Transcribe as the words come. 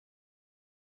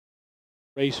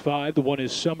Race 5, the 1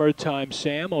 is Summertime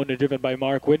Sam, owned and driven by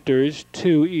Mark Winters.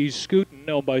 2 is Scioto,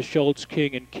 owned by Schultz,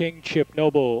 King and King, Chip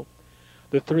Noble.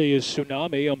 The 3 is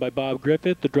Tsunami, owned by Bob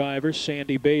Griffith, the driver,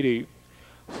 Sandy Beatty.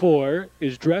 4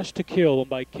 is Dressed to Kill, owned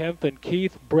by Kempf and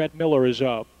Keith. Brett Miller is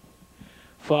up.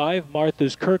 5,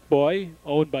 Martha's Kirkboy,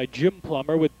 owned by Jim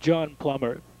Plummer with John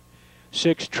Plummer.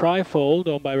 6, Trifold,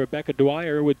 owned by Rebecca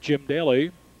Dwyer with Jim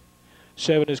Daly.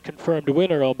 7 is Confirmed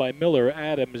Winner, owned by Miller,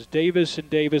 Adams, Davis, and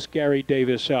Davis, Gary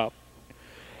Davis up.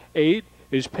 8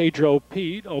 is Pedro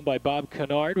Pete, owned by Bob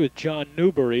Kennard with John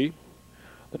Newbury.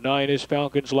 The 9 is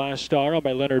Falcon's Last Star, owned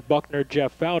by Leonard Buckner,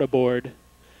 Jeff Fout aboard.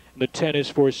 And the 10 is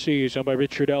Four Seas, owned by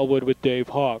Richard Elwood with Dave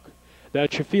Hawk.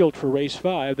 That's your field for race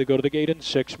 5. They go to the gate in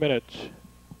 6 minutes.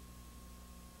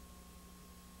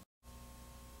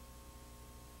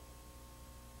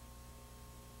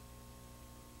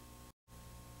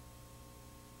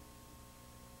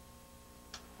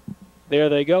 There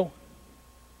they go.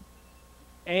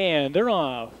 And they're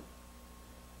off.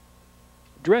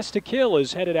 Dressed to Kill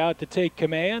is headed out to take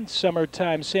command.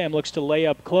 Summertime Sam looks to lay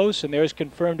up close, and there's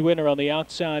Confirmed Winner on the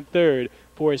outside third.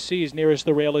 Four Seas nearest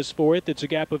the rail is fourth. It's a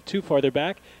gap of 2 farther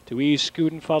back to Ease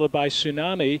Scootin, followed by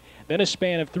Tsunami. Then a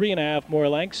span of 3.5 more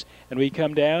lengths, and we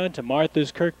come down to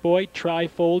Martha's Kirkboy.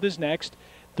 Trifold is next.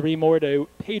 3 more to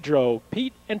Pedro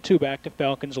Pete, and 2 back to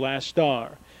Falcon's Last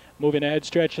Star. Moving ahead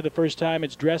stretch for the first time,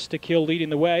 it's Dressed to Kill leading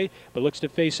the way, but looks to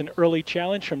face an early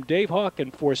challenge from Dave Hawk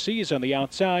and Four Seas on the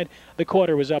outside. The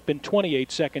quarter was up in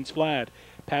 28 seconds flat.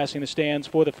 Passing the stands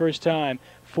for the first time,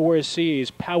 Four Seas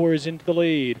powers into the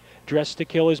lead. Dressed to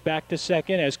Kill is back to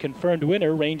second as Confirmed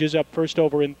Winner ranges up first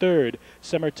over in third.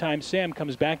 Summertime Sam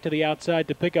comes back to the outside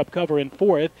to pick up cover in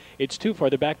fourth. It's 2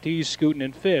 farther back to Ease Scootin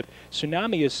in fifth.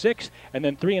 Tsunami is sixth, and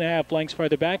then 3.5 lengths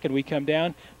farther back, and we come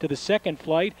down to the second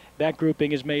flight. That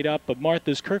grouping is made up of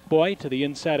Martha's Kirkboy to the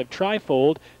inside of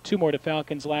Trifold, 2 more to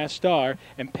Falcon's Last Star,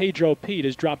 and Pedro Pete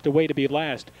has dropped away to be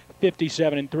last.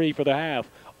 57-3 for the half.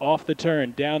 Off the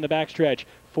turn, down the backstretch,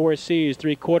 Four Seas,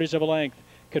 3/4 of a length.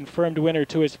 Confirmed Winner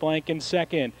to his flank in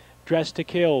second. Dressed to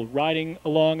Kill riding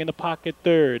along in the pocket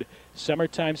third.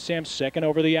 Summertime Sam second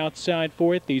over the outside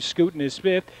fourth. He's Scootin is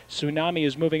fifth. Tsunami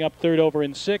is moving up third over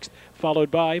in sixth, followed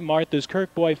by Martha's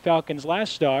Kirkboy, Falcon's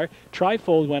Last Star.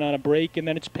 Trifold went on a break, and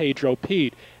then it's Pedro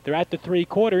Pete. They're at the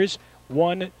 3/4,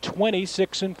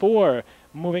 1:26-4.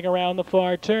 Moving around the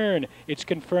far turn, it's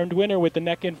Confirmed Winner with the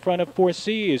neck in front of Four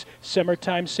Seas.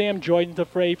 Summertime Sam joins the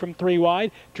fray from 3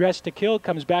 wide. Dressed to Kill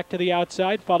comes back to the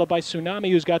outside, followed by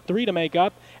Tsunami, who's got 3 to make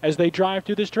up as they drive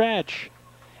through the stretch.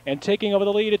 And taking over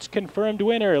the lead, it's Confirmed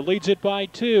Winner. Leads it by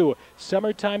 2.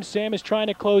 Summertime Sam is trying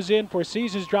to close in. Four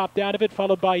Seas has dropped out of it,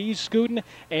 followed by Ease Scootin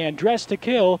and Dressed to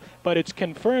Kill. But it's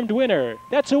Confirmed Winner.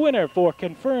 That's a winner for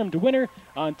Confirmed Winner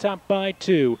on top by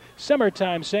 2.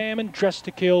 Summertime Sam and Dressed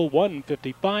to Kill,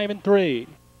 1:55-3.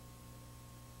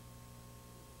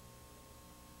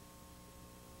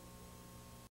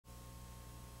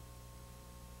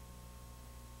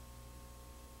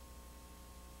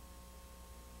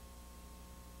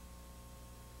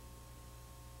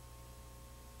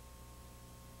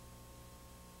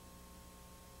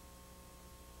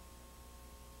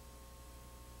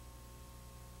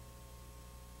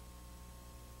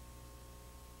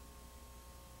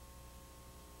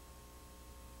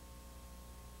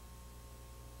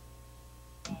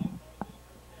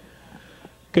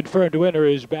 Confirmed Winner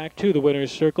is back to the winner's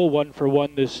circle, 1 for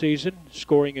 1 this season,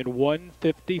 scoring in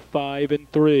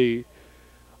 1:55-3.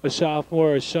 A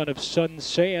sophomore, son of Sun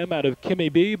Sam out of Kimmy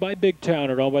B by Big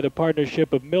Towner, owned by the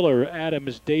partnership of Miller,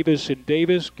 Adams, Davis, and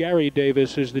Davis. Gary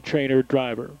Davis is the trainer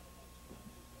driver.